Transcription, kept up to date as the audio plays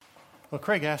Well,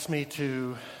 Craig asked me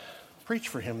to preach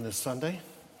for him this Sunday,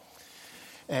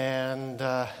 and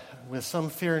with some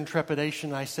fear and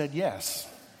trepidation, I said yes,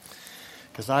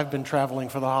 because I've been traveling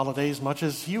for the holidays much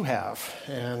as you have,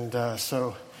 and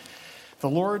so the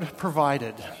Lord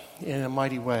provided in a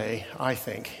mighty way, I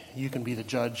think. You can be the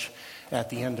judge at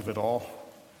the end of it all.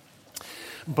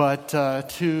 But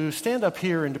to stand up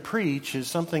here and to preach is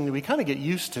something that we kind of get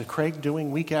used to Craig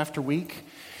doing week after week.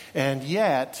 And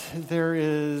yet, there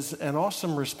is an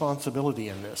awesome responsibility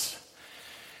in this.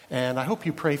 And I hope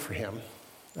you pray for him.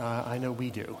 I know we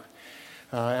do.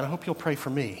 And I hope you'll pray for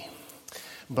me.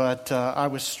 But I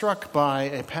was struck by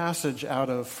a passage out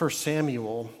of 1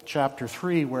 Samuel chapter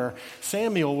 3 where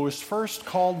Samuel was first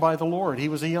called by the Lord. He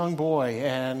was a young boy,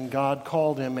 and God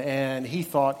called him, and he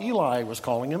thought Eli was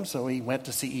calling him, so he went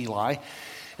to see Eli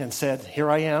and said,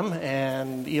 "Here I am."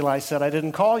 And Eli said, "I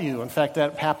didn't call you." In fact,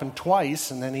 that happened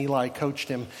twice, and then Eli coached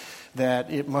him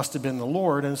that it must have been the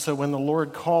Lord. And so when the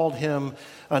Lord called him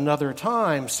another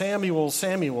time, "Samuel,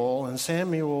 Samuel," and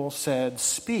Samuel said,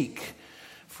 "Speak,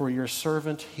 for your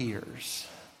servant hears."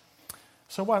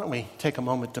 So why don't we take a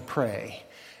moment to pray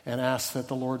and ask that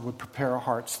the Lord would prepare our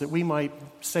hearts, that we might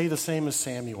say the same as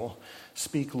Samuel,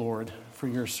 "Speak, Lord, for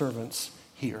your servants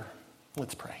hear."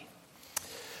 Let's pray.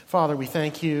 Father, we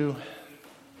thank you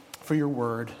for your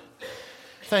word.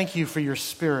 Thank you for your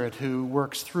Spirit who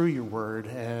works through your word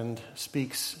and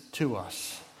speaks to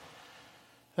us.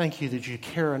 Thank you that you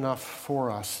care enough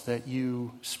for us, that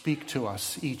you speak to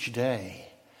us each day,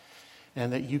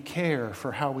 and that you care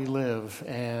for how we live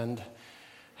and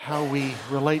how we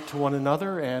relate to one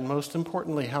another, and most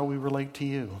importantly, how we relate to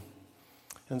you.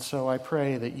 And so I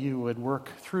pray that you would work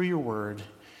through your word,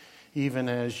 even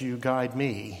as you guide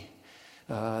me,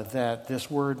 that this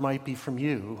word might be from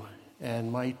you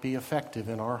and might be effective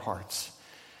in our hearts.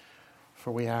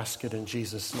 For we ask it in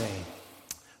Jesus' name.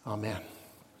 Amen.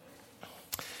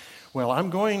 Well,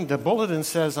 the bulletin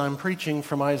says I'm preaching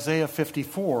from Isaiah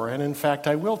 54, and in fact,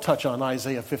 I will touch on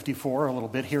Isaiah 54 a little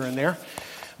bit here and there,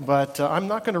 but I'm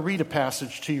not going to read a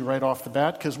passage to you right off the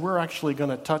bat, because we're actually going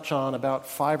to touch on about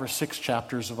 5 or 6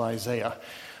 chapters of Isaiah.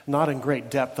 Not in great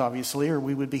depth, obviously, or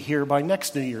we would be here by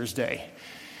next New Year's Day.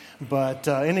 But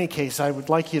in any case, I would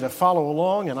like you to follow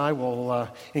along, and I will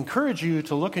encourage you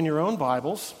to look in your own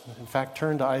Bibles. In fact,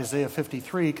 turn to Isaiah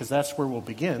 53, because that's where we'll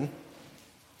begin.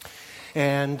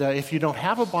 And if you don't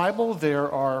have a Bible,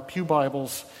 there are pew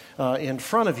Bibles in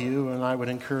front of you, and I would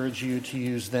encourage you to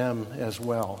use them as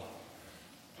well.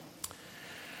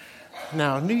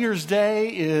 Now, New Year's Day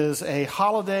is a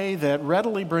holiday that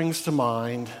readily brings to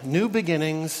mind new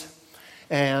beginnings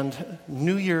and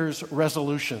New Year's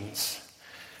resolutions.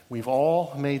 We've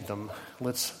all made them.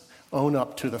 Let's own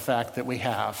up to the fact that we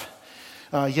have.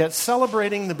 Yet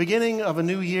celebrating the beginning of a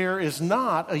new year is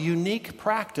not a unique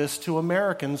practice to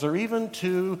Americans or even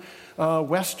to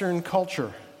Western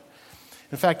culture.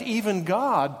 In fact, even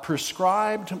God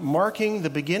prescribed marking the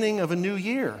beginning of a new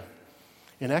year.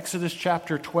 In Exodus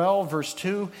chapter 12, verse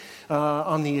 2,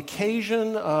 on the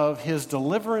occasion of his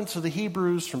deliverance of the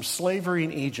Hebrews from slavery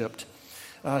in Egypt,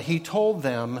 he told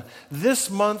them,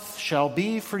 "This month shall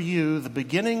be for you the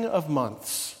beginning of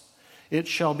months. It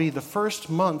shall be the first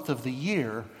month of the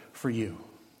year for you."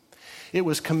 It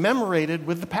was commemorated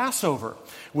with the Passover,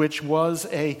 which was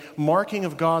a marking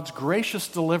of God's gracious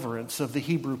deliverance of the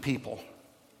Hebrew people.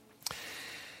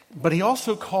 But he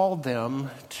also called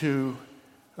them to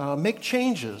make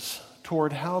changes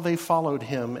toward how they followed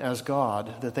him as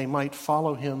God, that they might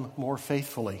follow him more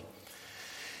faithfully.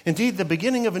 Indeed, the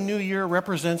beginning of a new year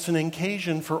represents an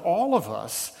occasion for all of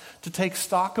us to take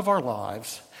stock of our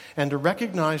lives and to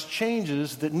recognize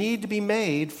changes that need to be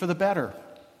made for the better.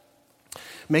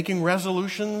 Making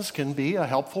resolutions can be a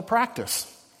helpful practice.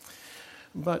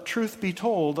 But truth be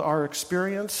told, our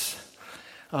experience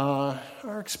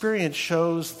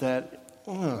shows that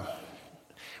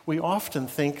we often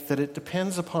think that it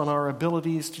depends upon our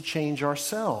abilities to change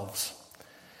ourselves.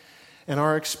 And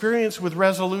our experience with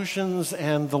resolutions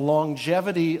and the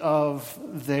longevity of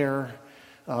their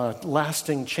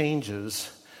lasting changes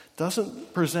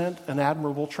doesn't present an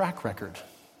admirable track record.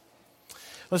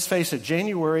 Let's face it,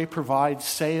 January provides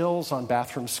sales on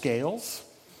bathroom scales,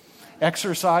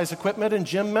 exercise equipment, and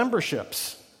gym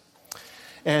memberships.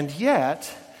 And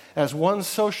yet, as one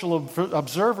social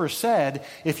observer said,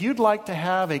 if you'd like to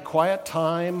have a quiet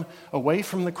time away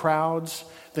from the crowds,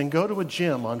 then go to a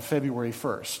gym on February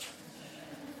 1st.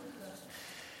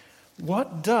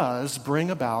 What does bring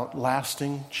about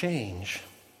lasting change?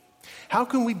 How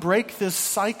can we break this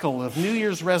cycle of New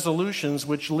Year's resolutions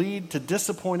which lead to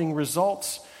disappointing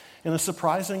results in a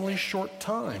surprisingly short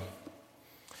time?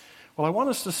 Well, I want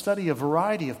us to study a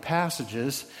variety of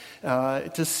passages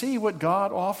to see what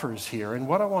God offers here. And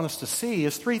what I want us to see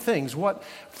is three things.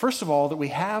 First of all, that we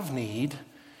have need,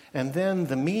 and then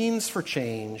the means for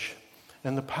change,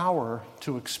 and the power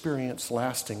to experience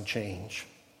lasting change.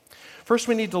 First,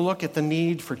 we need to look at the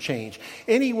need for change.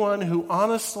 Anyone who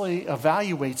honestly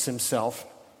evaluates himself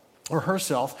or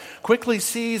herself quickly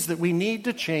sees that we need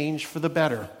to change for the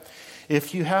better.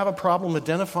 If you have a problem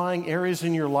identifying areas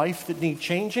in your life that need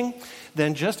changing,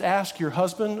 then just ask your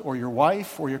husband or your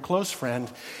wife or your close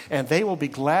friend, and they will be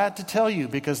glad to tell you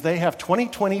because they have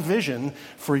 20/20 vision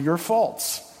for your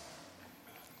faults.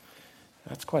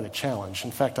 That's quite a challenge.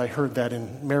 In fact, I heard that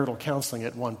in marital counseling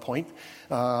at one point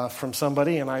from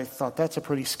somebody, and I thought that's a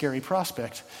pretty scary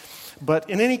prospect. But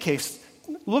in any case,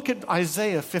 look at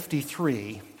Isaiah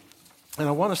 53, and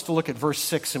I want us to look at verse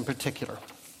 6 in particular.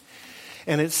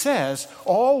 And it says,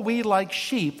 "All we like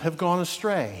sheep have gone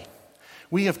astray.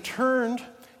 We have turned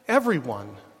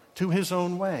everyone to his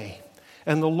own way,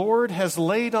 and the Lord has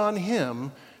laid on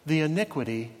him the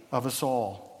iniquity of us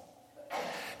all."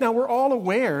 Now, we're all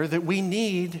aware that we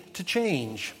need to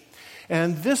change.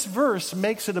 And this verse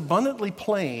makes it abundantly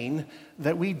plain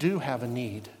that we do have a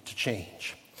need to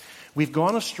change. We've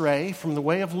gone astray from the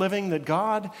way of living that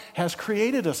God has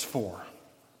created us for.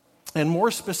 And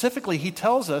more specifically, he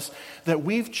tells us that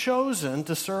we've chosen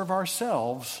to serve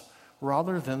ourselves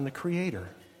rather than the Creator.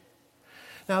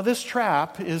 Now, this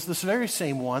trap is this very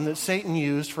same one that Satan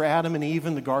used for Adam and Eve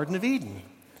in the Garden of Eden.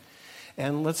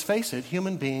 And let's face it,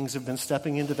 human beings have been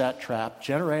stepping into that trap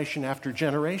generation after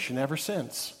generation ever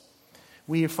since.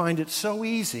 We find it so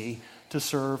easy to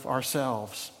serve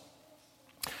ourselves.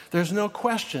 There's no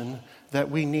question that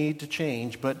we need to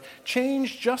change, but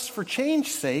change just for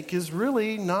change's sake is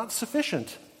really not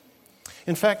sufficient.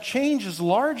 In fact, change is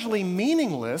largely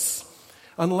meaningless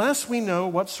unless we know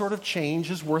what sort of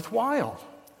change is worthwhile.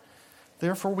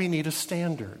 Therefore, we need a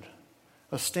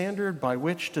standard by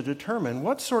which to determine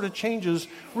what sort of changes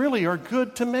really are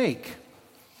good to make.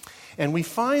 And we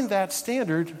find that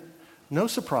standard, no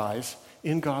surprise,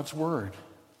 in God's Word.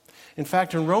 In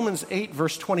fact, in Romans 8,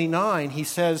 verse 29, he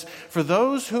says, "For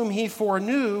those whom he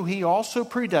foreknew, he also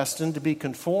predestined to be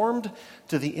conformed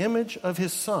to the image of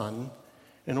his Son,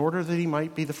 in order that he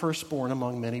might be the firstborn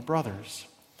among many brothers."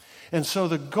 And so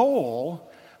the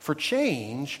goal for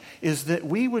change is that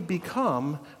we would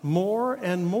become more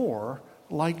and more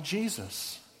like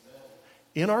Jesus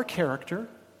in our character,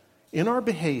 in our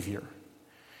behavior,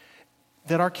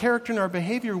 that our character and our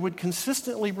behavior would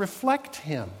consistently reflect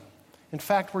him. In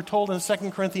fact, we're told in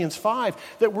 2 Corinthians 5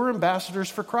 that we're ambassadors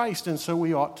for Christ, and so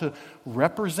we ought to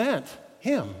represent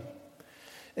him,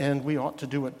 and we ought to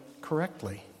do it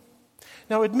correctly.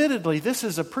 Now, admittedly, this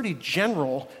is a pretty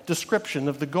general description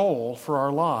of the goal for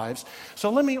our lives, so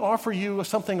let me offer you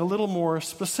something a little more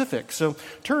specific. So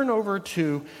turn over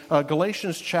to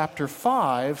Galatians chapter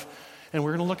 5, and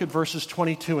we're going to look at verses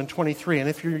 22 and 23, and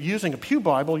if you're using a Pew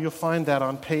Bible, you'll find that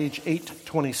on page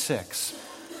 826.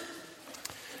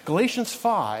 Galatians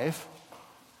 5,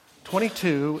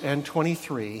 22 and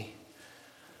 23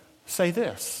 say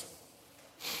this: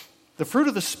 "The fruit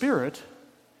of the Spirit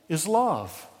is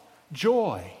love,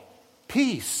 joy,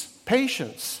 peace,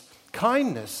 patience,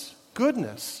 kindness,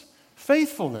 goodness,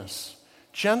 faithfulness,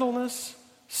 gentleness,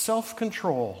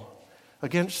 self-control.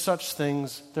 Against such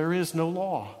things there is no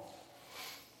law."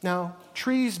 Now,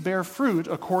 trees bear fruit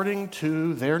according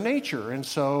to their nature, and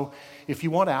so if you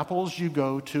want apples, you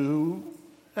go to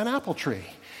an apple tree.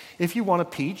 If you want a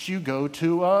peach, you go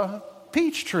to a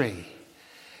peach tree.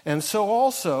 And so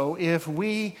also, if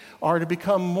we are to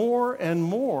become more and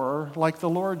more like the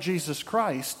Lord Jesus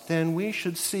Christ, then we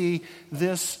should see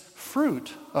this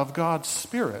fruit of God's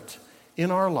Spirit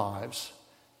in our lives,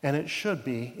 and it should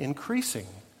be increasing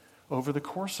over the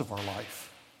course of our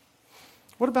life.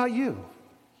 What about you?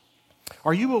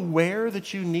 Are you aware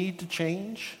that you need to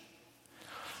change?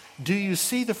 Do you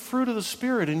see the fruit of the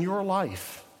Spirit in your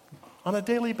life on a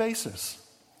daily basis?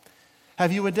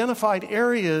 Have you identified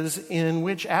areas in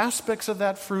which aspects of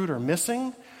that fruit are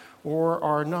missing or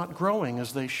are not growing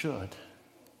as they should?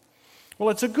 Well,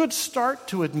 it's a good start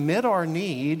to admit our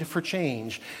need for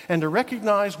change and to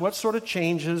recognize what sort of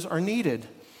changes are needed.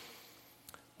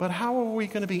 But how are we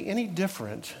going to be any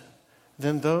different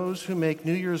than those who make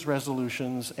New Year's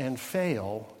resolutions and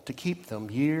fail to keep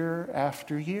them year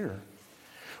after year?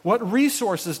 What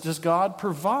resources does God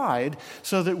provide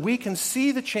so that we can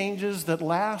see the changes that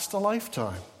last a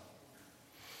lifetime?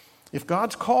 If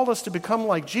God's called us to become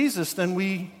like Jesus, then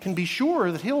we can be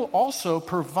sure that He'll also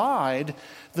provide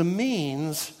the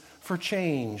means for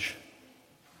change.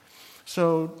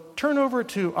 So turn over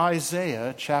to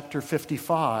Isaiah chapter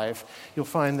 55. You'll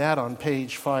find that on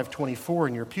page 524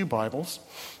 in your pew Bibles.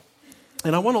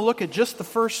 And I want to look at just the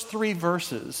first 3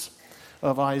 verses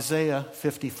of Isaiah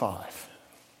 55.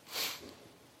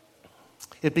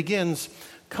 It begins,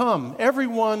 "Come,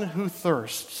 everyone who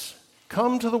thirsts,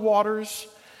 come to the waters,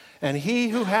 and he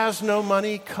who has no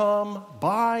money, come,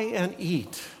 buy and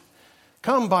eat.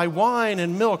 Come, buy wine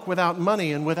and milk without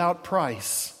money and without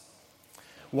price.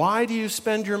 Why do you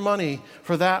spend your money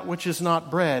for that which is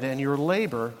not bread, and your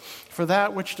labor for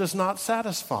that which does not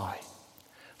satisfy?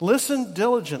 Listen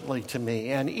diligently to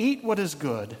me, and eat what is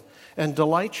good, and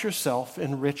delight yourself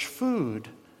in rich food.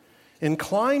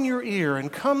 Incline your ear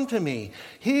and come to me.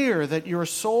 Hear that your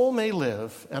soul may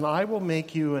live, and I will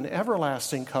make you an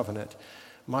everlasting covenant,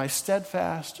 my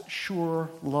steadfast, sure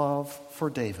love for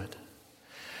David."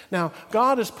 Now,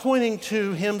 God is pointing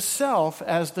to himself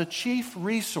as the chief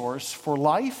resource for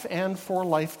life and for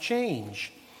life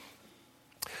change.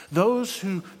 Those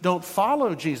who don't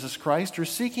follow Jesus Christ are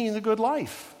seeking the good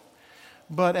life.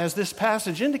 But as this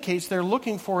passage indicates, they're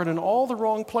looking for it in all the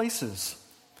wrong places.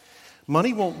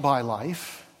 Money won't buy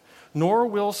life, nor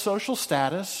will social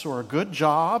status or a good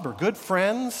job or good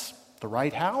friends, the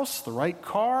right house, the right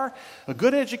car, a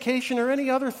good education, or any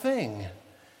other thing.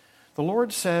 The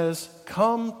Lord says,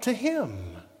 come to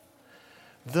him,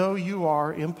 though you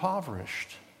are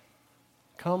impoverished.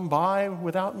 Come buy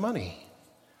without money.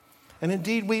 And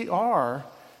indeed, we are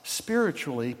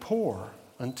spiritually poor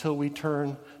until we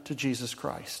turn to Jesus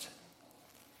Christ.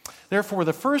 Therefore,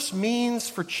 the first means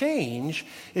for change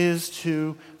is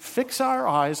to fix our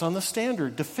eyes on the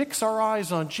standard, to fix our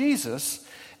eyes on Jesus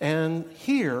and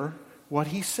hear what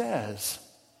he says.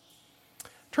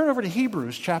 Turn over to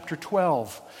Hebrews chapter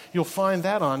 12. You'll find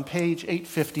that on page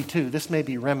 852. This may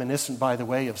be reminiscent, by the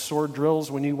way, of sword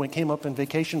drills when you came up in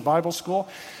vacation Bible school.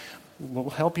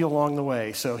 We'll help you along the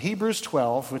way. So Hebrews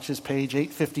 12, which is page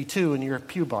 852 in your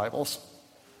pew Bibles.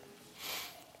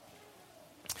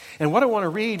 And what I want to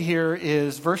read here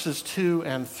is verses 2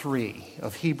 and 3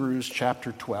 of Hebrews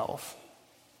chapter 12.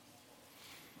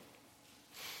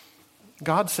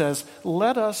 God says,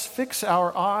 "Let us fix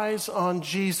our eyes on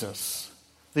Jesus,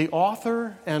 the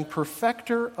author and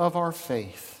perfecter of our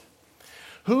faith,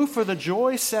 who for the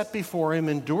joy set before him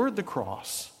endured the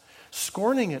cross,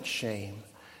 scorning its shame,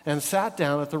 and sat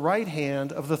down at the right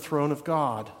hand of the throne of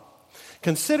God.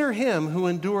 Consider him who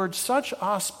endured such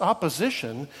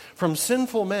opposition from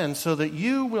sinful men, so that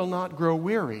you will not grow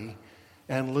weary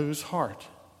and lose heart."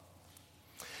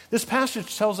 This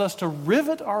passage tells us to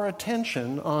rivet our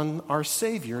attention on our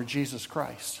Savior, Jesus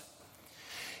Christ.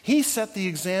 He set the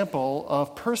example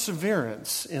of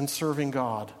perseverance in serving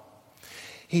God.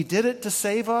 He did it to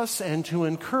save us and to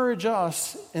encourage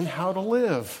us in how to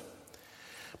live.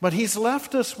 But he's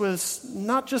left us with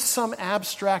not just some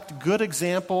abstract good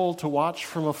example to watch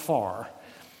from afar.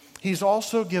 He's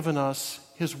also given us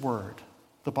his word,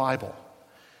 the Bible,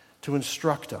 to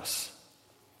instruct us.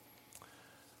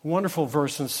 A wonderful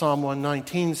verse in Psalm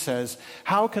 119 says,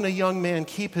 "How can a young man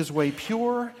keep his way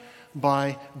pure?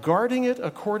 By guarding it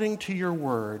according to your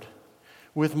word.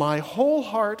 With my whole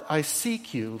heart I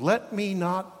seek you. Let me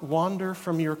not wander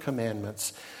from your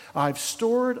commandments. I've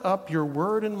stored up your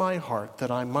word in my heart that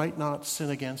I might not sin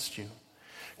against you."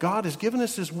 God has given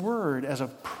us his word as a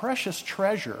precious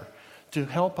treasure to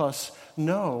help us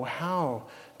know how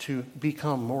to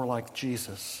become more like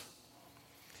Jesus.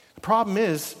 The problem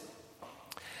is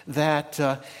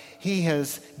that he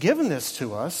has given this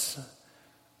to us,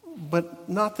 but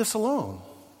not this alone.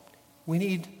 We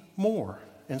need more.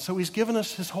 And so he's given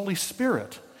us his Holy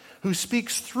Spirit, who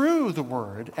speaks through the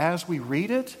word as we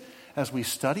read it, as we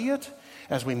study it,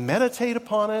 as we meditate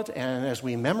upon it, and as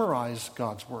we memorize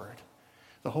God's word.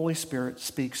 The Holy Spirit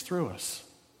speaks through us.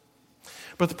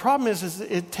 But the problem is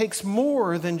it takes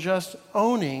more than just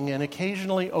owning and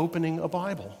occasionally opening a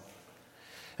Bible.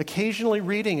 Occasionally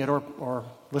reading it, or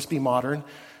let's be modern,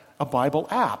 a Bible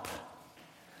app.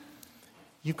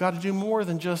 You've got to do more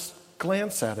than just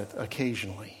glance at it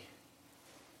occasionally.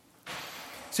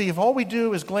 See, if all we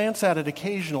do is glance at it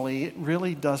occasionally, it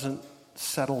really doesn't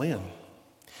settle in.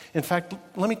 In fact,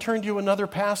 let me turn you another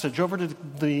passage over to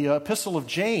the Epistle of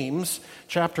James,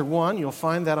 chapter 1. You'll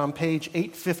find that on page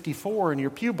 854 in your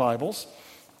pew Bibles.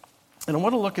 And I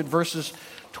want to look at verses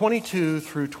 22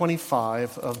 through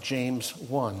 25 of James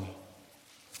 1.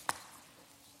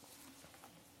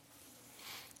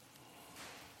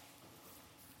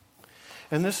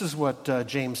 And this is what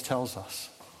James tells us,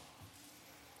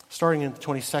 starting in the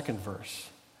 22nd verse.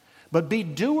 "But be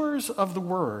doers of the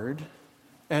word,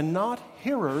 and not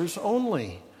hearers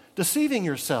only, deceiving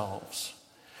yourselves.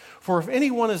 For if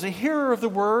anyone is a hearer of the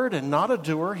word and not a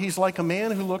doer, he's like a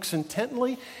man who looks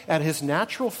intently at his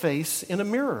natural face in a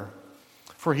mirror.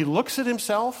 For he looks at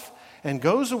himself and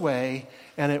goes away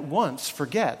and at once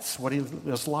forgets what he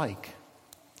was like.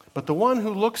 But the one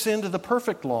who looks into the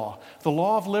perfect law, the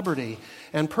law of liberty,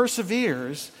 and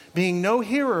perseveres, being no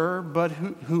hearer but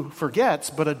who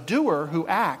forgets, but a doer who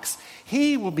acts,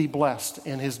 he will be blessed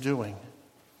in his doing.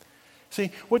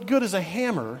 See, what good is a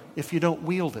hammer if you don't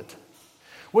wield it?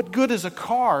 What good is a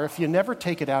car if you never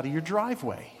take it out of your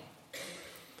driveway?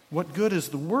 What good is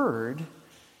the word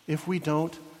if we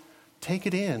don't take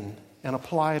it in and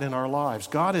apply it in our lives?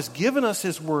 God has given us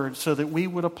his word so that we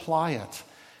would apply it,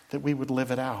 that we would live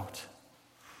it out.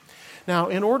 Now,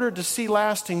 in order to see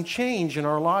lasting change in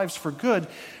our lives for good,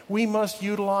 we must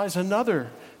utilize another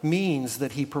means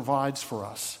that he provides for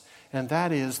us, and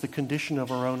that is the condition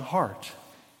of our own heart,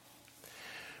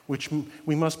 which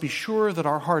we must be sure that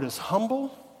our heart is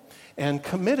humble and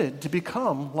committed to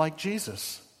become like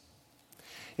Jesus.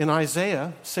 In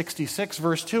Isaiah 66,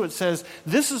 verse 2, it says,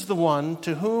 "This is the one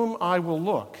to whom I will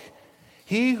look,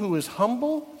 he who is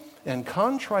humble and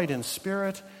contrite in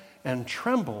spirit and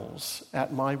trembles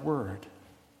at my word."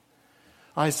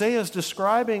 Isaiah is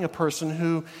describing a person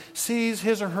who sees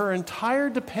his or her entire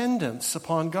dependence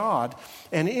upon God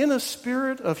and in a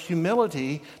spirit of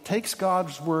humility takes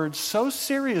God's word so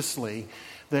seriously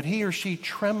that he or she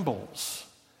trembles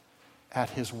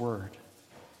at his word.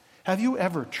 Have you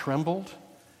ever trembled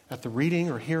at the reading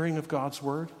or hearing of God's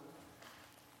word?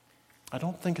 I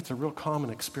don't think it's a real common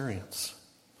experience.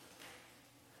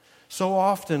 So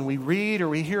often we read or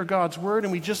we hear God's word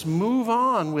and we just move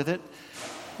on with it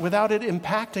without it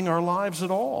impacting our lives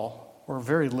at all, or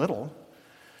very little.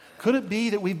 Could it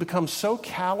be that we've become so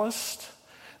calloused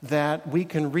that we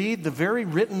can read the very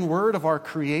written word of our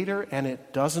Creator and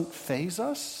it doesn't faze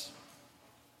us?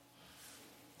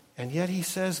 And yet he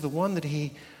says the one that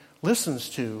he listens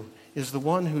to is the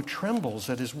one who trembles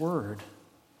at his word.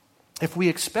 If we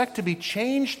expect to be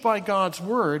changed by God's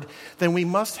word, then we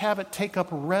must have it take up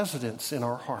residence in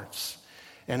our hearts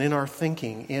and in our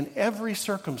thinking in every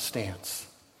circumstance.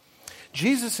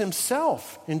 Jesus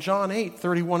himself in John 8,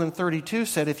 31 and 32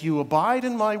 said, "If you abide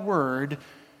in my word,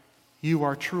 you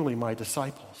are truly my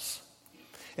disciples.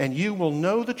 And you will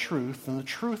know the truth, and the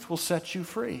truth will set you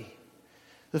free."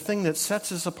 The thing that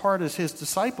sets us apart as his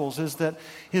disciples is that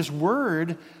his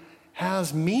word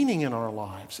has meaning in our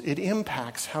lives. It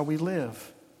impacts how we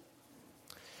live.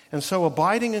 And so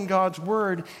abiding in God's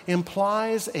word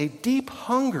implies a deep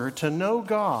hunger to know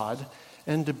God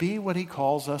and to be what he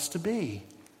calls us to be,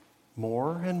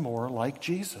 more and more like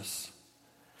Jesus.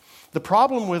 The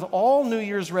problem with all New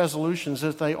Year's resolutions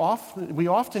is we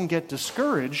often get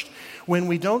discouraged when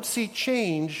we don't see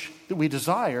change that we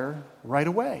desire right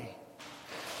away.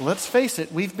 Let's face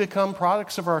it, we've become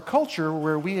products of our culture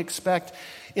where we expect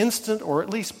instant or at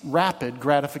least rapid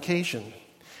gratification.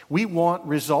 We want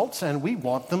results and we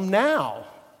want them now.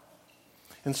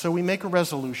 And so we make a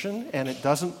resolution and it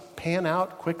doesn't pan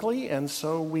out quickly, and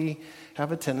so we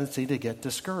have a tendency to get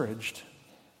discouraged.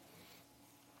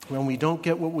 When we don't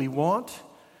get what we want,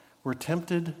 we're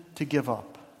tempted to give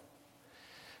up.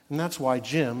 And that's why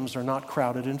gyms are not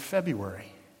crowded in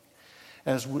February,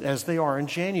 as they are in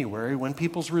January when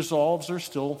people's resolves are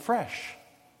still fresh.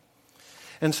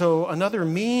 And so another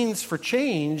means for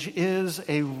change is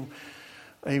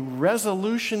a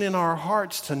resolution in our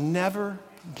hearts to never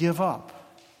give up.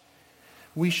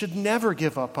 We should never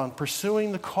give up on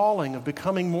pursuing the calling of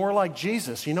becoming more like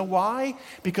Jesus. You know why?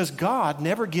 Because God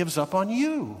never gives up on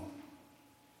you.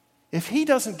 If he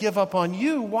doesn't give up on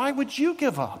you, why would you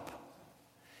give up?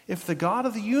 If the God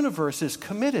of the universe is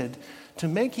committed to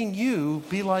making you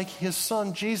be like his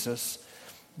son Jesus,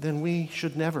 then we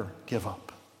should never give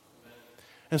up.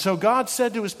 And so God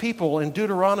said to his people in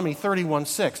Deuteronomy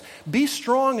 31:6, "Be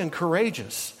strong and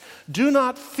courageous. Do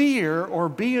not fear or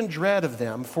be in dread of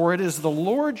them, for it is the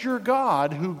Lord your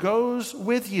God who goes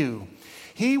with you.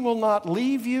 He will not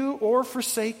leave you or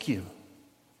forsake you."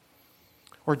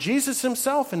 Or Jesus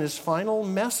himself in his final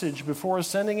message before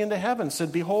ascending into heaven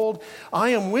said, "Behold, I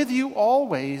am with you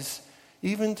always,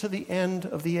 even to the end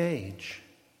of the age."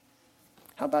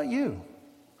 How about you?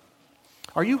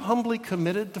 Are you humbly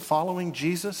committed to following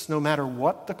Jesus no matter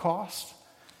what the cost?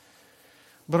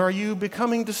 But are you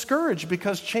becoming discouraged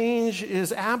because change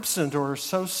is absent or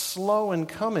so slow in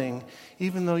coming,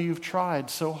 even though you've tried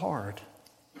so hard?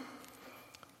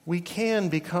 We can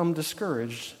become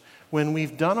discouraged when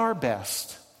we've done our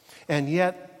best and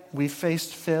yet we've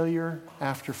faced failure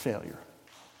after failure.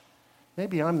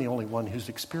 Maybe I'm the only one who's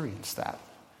experienced that,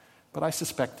 but I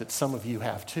suspect that some of you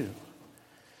have too.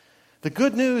 The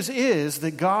good news is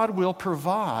that God will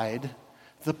provide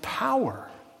the power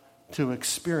to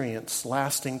experience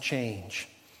lasting change.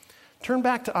 Turn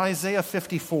back to Isaiah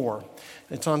 54.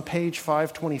 It's on page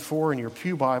 524 in your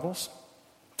pew Bibles.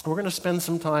 We're going to spend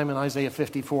some time in Isaiah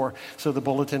 54, so the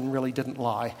bulletin really didn't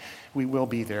lie. We will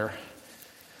be there.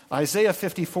 Isaiah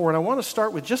 54, and I want to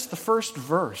start with just the first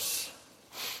verse,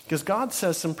 because God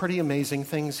says some pretty amazing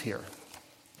things here.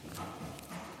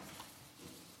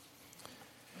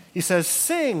 He says,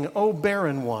 "Sing, O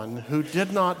barren one who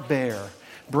did not bear.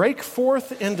 Break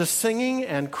forth into singing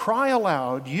and cry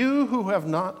aloud, you who have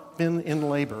not been in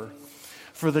labor.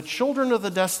 For the children of the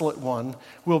desolate one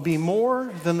will be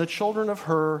more than the children of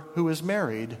her who is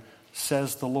married,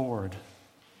 says the Lord."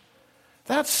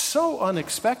 That's so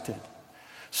unexpected,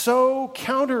 so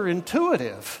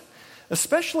counterintuitive,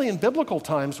 especially in biblical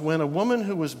times when a woman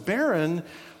who was barren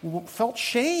felt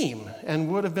shame and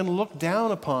would have been looked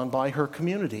down upon by her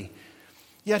community.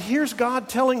 Yet here's God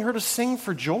telling her to sing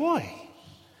for joy.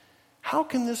 How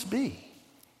can this be?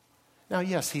 Now,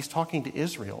 yes, he's talking to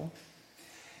Israel,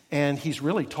 and he's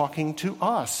really talking to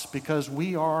us because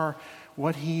we are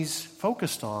what he's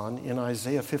focused on in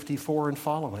Isaiah 54 and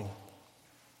following.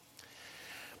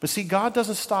 But see, God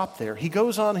doesn't stop there. He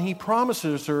goes on and he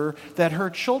promises her that her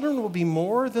children will be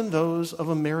more than those of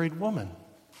a married woman.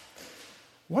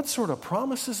 What sort of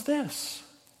promise is this?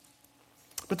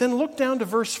 But then look down to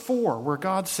verse 4 where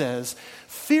God says,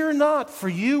 "Fear not, for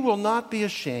you will not be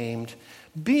ashamed.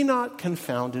 Be not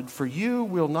confounded, for you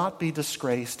will not be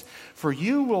disgraced. For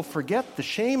you will forget the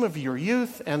shame of your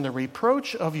youth, and the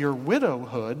reproach of your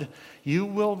widowhood you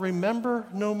will remember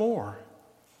no more."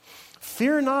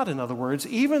 Fear not, in other words,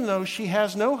 even though she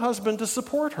has no husband to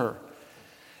support her.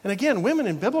 And again, women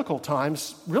in biblical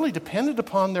times really depended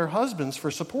upon their husbands for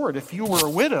support. If you were a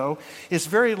widow, it's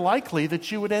very likely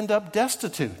that you would end up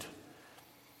destitute.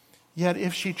 Yet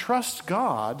if she trusts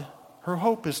God, her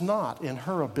hope is not in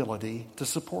her ability to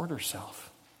support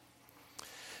herself.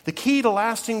 The key to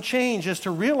lasting change is to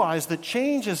realize that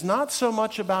change is not so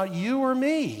much about you or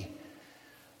me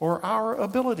or our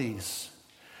abilities,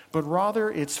 but rather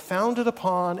it's founded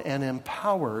upon and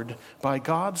empowered by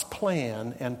God's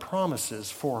plan and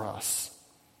promises for us.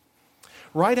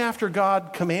 Right after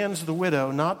God commands the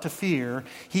widow not to fear,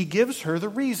 he gives her the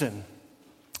reason.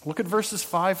 Look at verses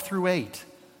 5 through 8.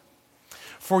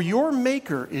 "For your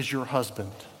Maker is your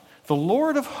husband. The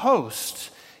Lord of hosts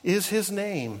is his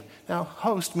name." Now,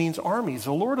 host means armies.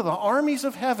 The Lord of the armies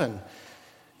of heaven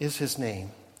is his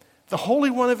name. "The Holy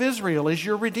One of Israel is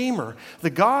your Redeemer. The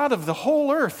God of the whole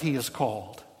earth he is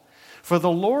called. For the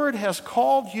Lord has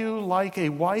called you like a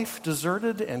wife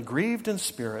deserted and grieved in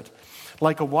spirit,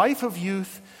 like a wife of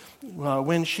youth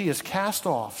when she is cast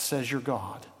off, says your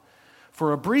God.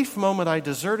 For a brief moment I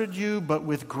deserted you, but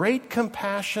with great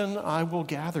compassion I will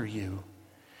gather you.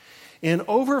 In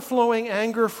overflowing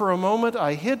anger for a moment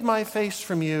I hid my face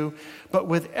from you, but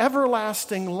with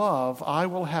everlasting love I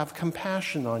will have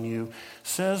compassion on you,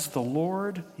 says the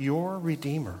Lord your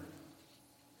Redeemer."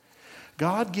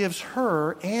 God gives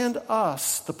her and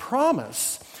us the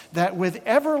promise that with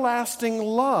everlasting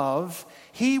love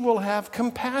he will have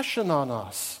compassion on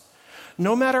us.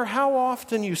 No matter how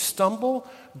often you stumble,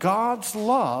 God's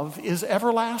love is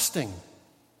everlasting.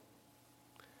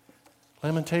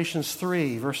 Lamentations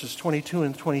 3, verses 22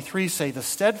 and 23 say, "The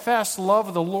steadfast love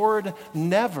of the Lord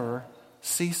never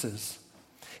ceases.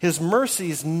 His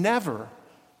mercies never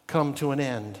come to an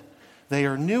end. They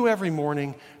are new every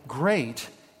morning. Great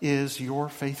is your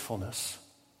faithfulness."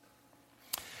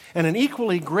 And an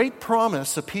equally great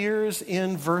promise appears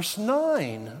in verse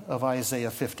 9 of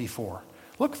Isaiah 54.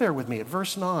 Look there with me at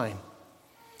verse 9.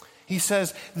 He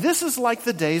says, "This is like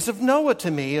the days of Noah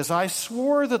to me, as I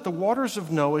swore that the waters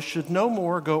of Noah should no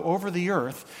more go over the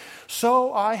earth.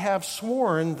 So I have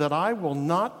sworn that I will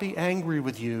not be angry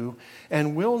with you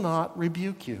and will not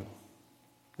rebuke you."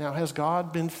 Now, has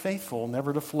God been faithful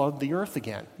never to flood the earth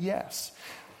again? Yes.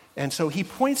 And so he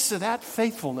points to that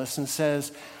faithfulness and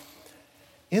says,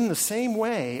 in the same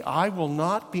way, I will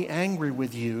not be angry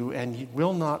with you and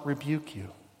will not rebuke you.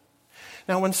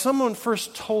 Now, when someone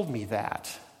first told me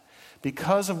that,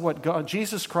 because of what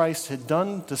Jesus Christ had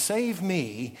done to save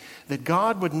me, that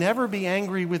God would never be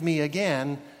angry with me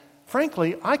again,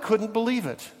 frankly, I couldn't believe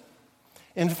it.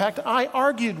 In fact, I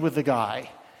argued with the guy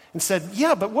and said,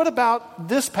 "Yeah, but what about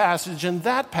this passage and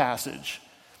that passage?"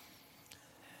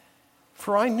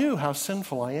 For I knew how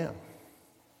sinful I am.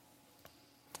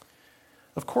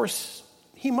 Of course,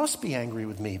 he must be angry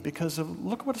with me because of,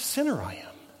 look what a sinner I am.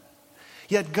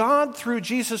 Yet God, through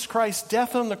Jesus Christ's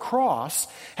death on the cross,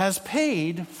 has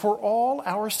paid for all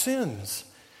our sins.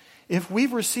 if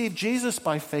we've received Jesus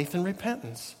by faith and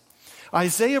repentance.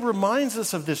 Isaiah reminds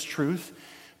us of this truth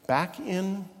back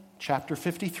in chapter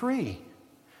 53.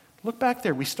 Look back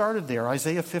there. We started there,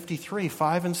 Isaiah 53,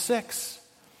 5 and 6.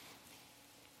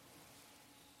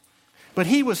 But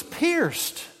he was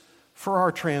pierced for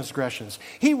our transgressions.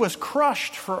 He was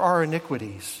crushed for our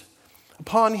iniquities.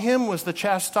 Upon him was the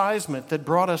chastisement that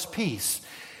brought us peace,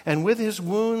 and with his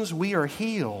wounds we are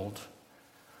healed.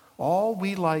 All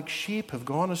we like sheep have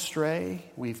gone astray.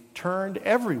 We've turned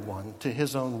everyone to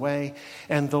his own way,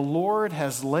 and the Lord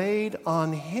has laid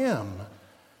on him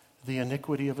the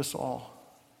iniquity of us all.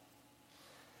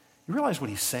 You realize what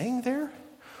he's saying there?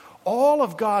 All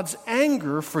of God's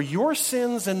anger for your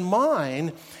sins and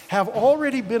mine have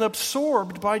already been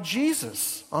absorbed by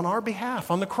Jesus on our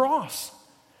behalf on the cross.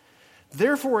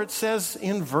 Therefore, it says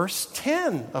in verse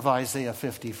 10 of Isaiah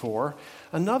 54,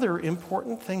 another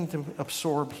important thing to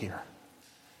absorb here.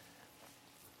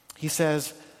 He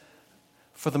says,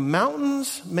 "For the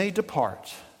mountains may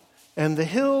depart, and the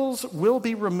hills will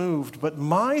be removed, but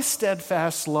my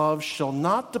steadfast love shall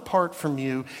not depart from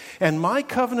you, and my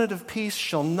covenant of peace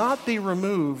shall not be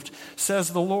removed,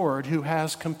 says the Lord, who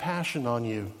has compassion on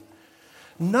you."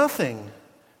 Nothing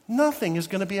is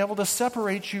going to be able to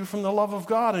separate you from the love of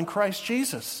God in Christ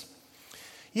Jesus.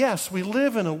 Yes, we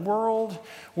live in a world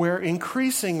where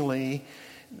increasingly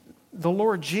the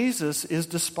Lord Jesus is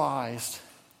despised,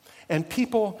 and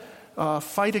people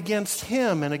fight against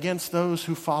him and against those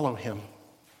who follow him.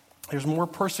 There's more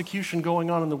persecution going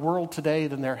on in the world today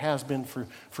than there has been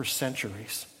for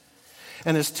centuries.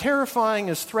 And as terrifying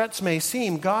as threats may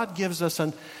seem, God gives us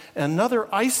another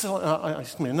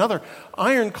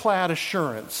ironclad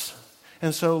assurance.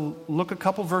 And so look a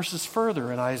couple verses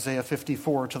further in Isaiah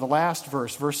 54 to the last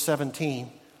verse, verse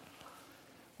 17.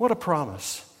 What a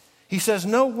promise. He says,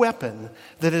 "No weapon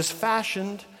that is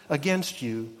fashioned against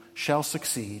you shall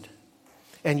succeed,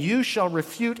 and you shall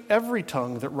refute every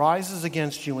tongue that rises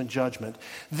against you in judgment.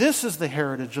 This is the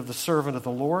heritage of the servant of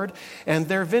the Lord, and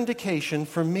their vindication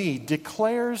from me,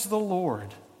 declares the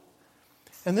Lord."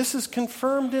 And this is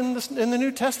confirmed in the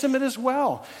New Testament as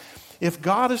well. If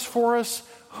God is for us,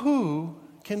 who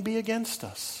can be against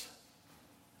us?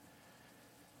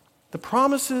 The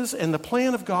promises and the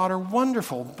plan of God are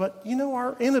wonderful, but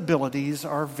our inabilities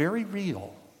are very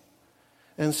real.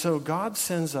 And so God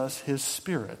sends us his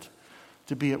Spirit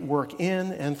to be at work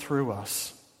in and through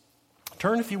us.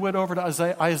 Turn, if you would, over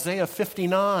to Isaiah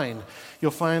 59.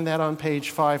 You'll find that on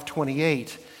page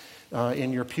 528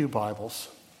 in your pew Bibles.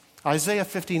 Isaiah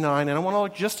 59, and I want to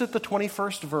look just at the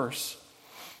 21st verse.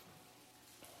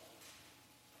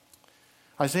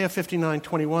 Isaiah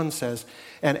 59:21 says,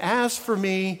 "And as for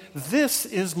me, this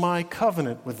is my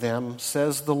covenant with them,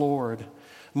 says the Lord.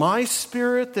 My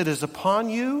spirit that is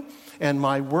upon you, and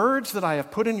my words that I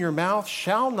have put in your mouth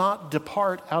shall not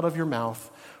depart out of your mouth,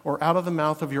 or out of the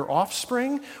mouth of your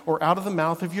offspring, or out of the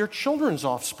mouth of your children's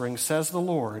offspring, says the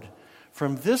Lord,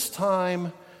 from this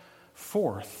time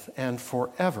forth and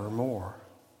forevermore."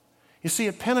 You see,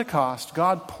 at Pentecost,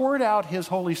 God poured out his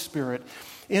Holy Spirit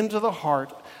into the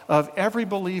heart of every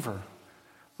believer.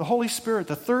 The Holy Spirit,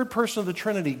 the third person of the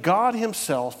Trinity, God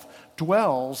himself,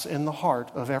 dwells in the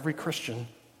heart of every Christian.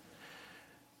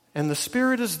 And the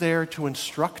Spirit is there to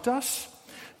instruct us,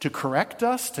 to correct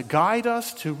us, to guide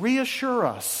us, to reassure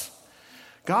us.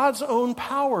 God's own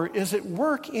power is at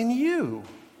work in you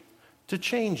to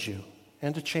change you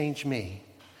and to change me,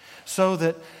 so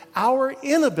that our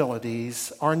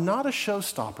inabilities are not a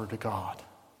showstopper to God.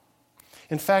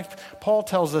 In fact, Paul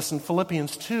tells us in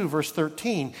Philippians 2, verse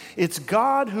 13, it's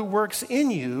God who works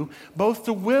in you both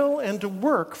to will and to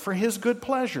work for his good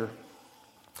pleasure.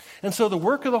 And so the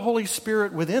work of the Holy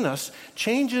Spirit within us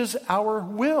changes our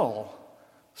will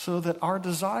so that our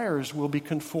desires will be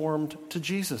conformed to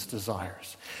Jesus'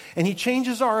 desires. And he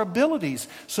changes our abilities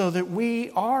so that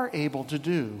we are able to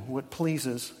do what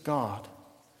pleases God,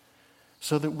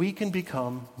 so that we can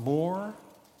become more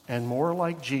and more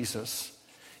like Jesus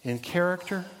in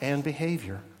character and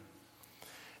behavior.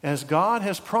 As God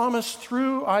has promised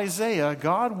through Isaiah,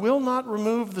 God will not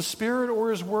remove the Spirit or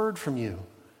his word from you.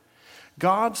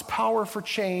 God's power for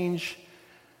change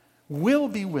will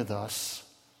be with us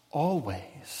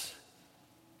always.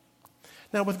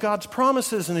 Now, with God's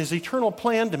promises and his eternal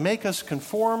plan to make us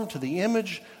conform to the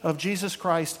image of Jesus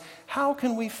Christ, how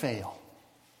can we fail?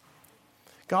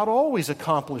 God always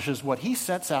accomplishes what he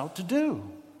sets out to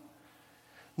do.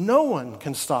 No one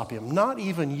can stop him, not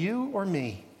even you or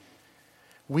me.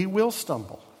 We will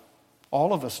stumble.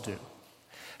 All of us do.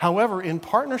 However, in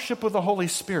partnership with the Holy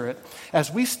Spirit,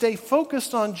 as we stay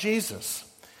focused on Jesus,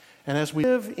 And as we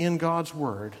live in God's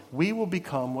Word, we will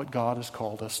become what God has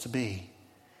called us to be.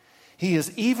 He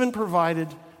has even provided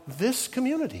this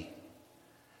community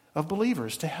of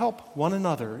believers to help one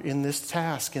another in this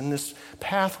task, in this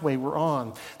pathway we're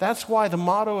on. That's why the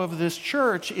motto of this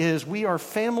church is, we are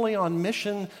family on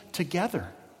mission together.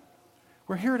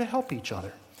 We're here to help each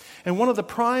other. And one of the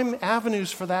prime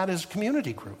avenues for that is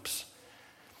community groups.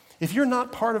 If you're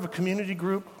not part of a community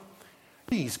group,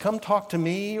 please come talk to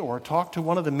me or talk to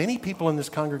one of the many people in this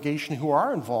congregation who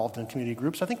are involved in community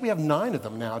groups. I think we have 9 of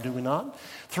them now, do we not?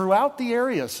 Throughout the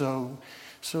area, so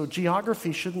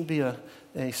geography shouldn't be a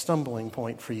stumbling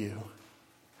point for you.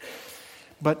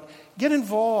 But get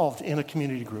involved in a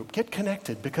community group. Get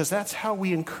connected, because that's how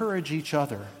we encourage each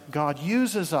other. God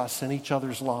uses us in each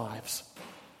other's lives.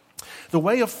 The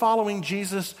way of following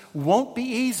Jesus won't be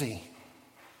easy.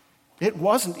 It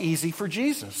wasn't easy for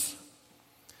Jesus.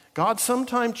 God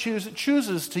sometimes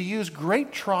chooses to use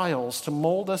great trials to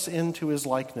mold us into his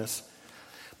likeness.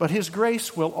 But his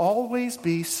grace will always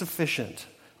be sufficient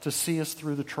to see us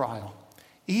through the trial,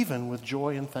 even with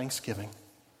joy and thanksgiving.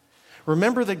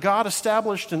 Remember that God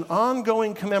established an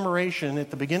ongoing commemoration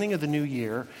at the beginning of the new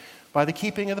year by the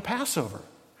keeping of the Passover,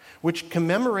 which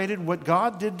commemorated what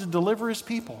God did to deliver his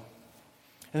people.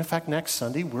 And in fact, next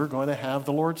Sunday, we're going to have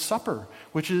the Lord's Supper,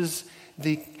 which is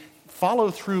the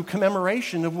follow-through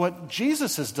commemoration of what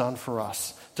Jesus has done for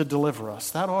us to deliver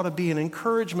us. That ought to be an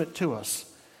encouragement to us.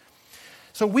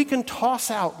 So we can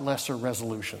toss out lesser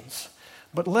resolutions,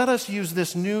 but let us use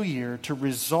this new year to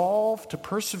resolve to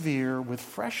persevere with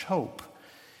fresh hope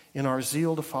in our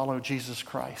zeal to follow Jesus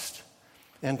Christ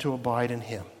and to abide in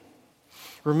him.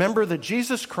 Remember that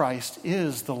Jesus Christ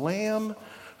is the Lamb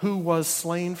who was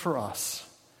slain for us,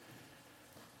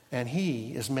 and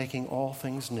he is making all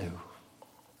things new.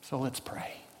 So let's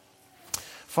pray.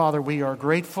 Father, we are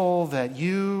grateful that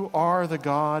you are the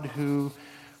God who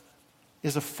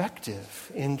is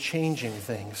effective in changing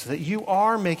things, that you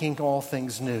are making all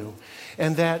things new,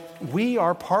 and that we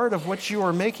are part of what you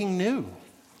are making new.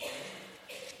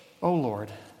 Oh Lord,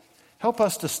 help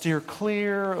us to steer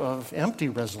clear of empty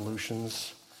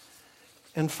resolutions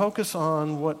and focus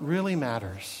on what really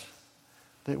matters,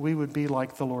 that we would be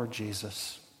like the Lord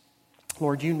Jesus.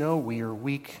 Lord, you know we are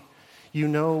weak. You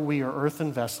know we are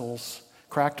earthen vessels,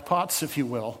 cracked pots, if you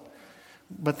will.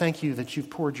 But thank you that you've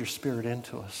poured your Spirit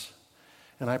into us.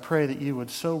 And I pray that you would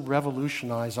so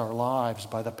revolutionize our lives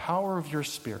by the power of your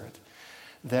Spirit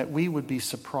that we would be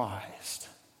surprised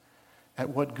at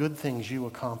what good things you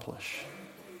accomplish,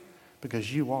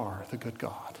 because you are the good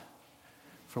God.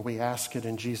 For we ask it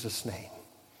in Jesus' name.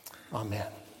 Amen.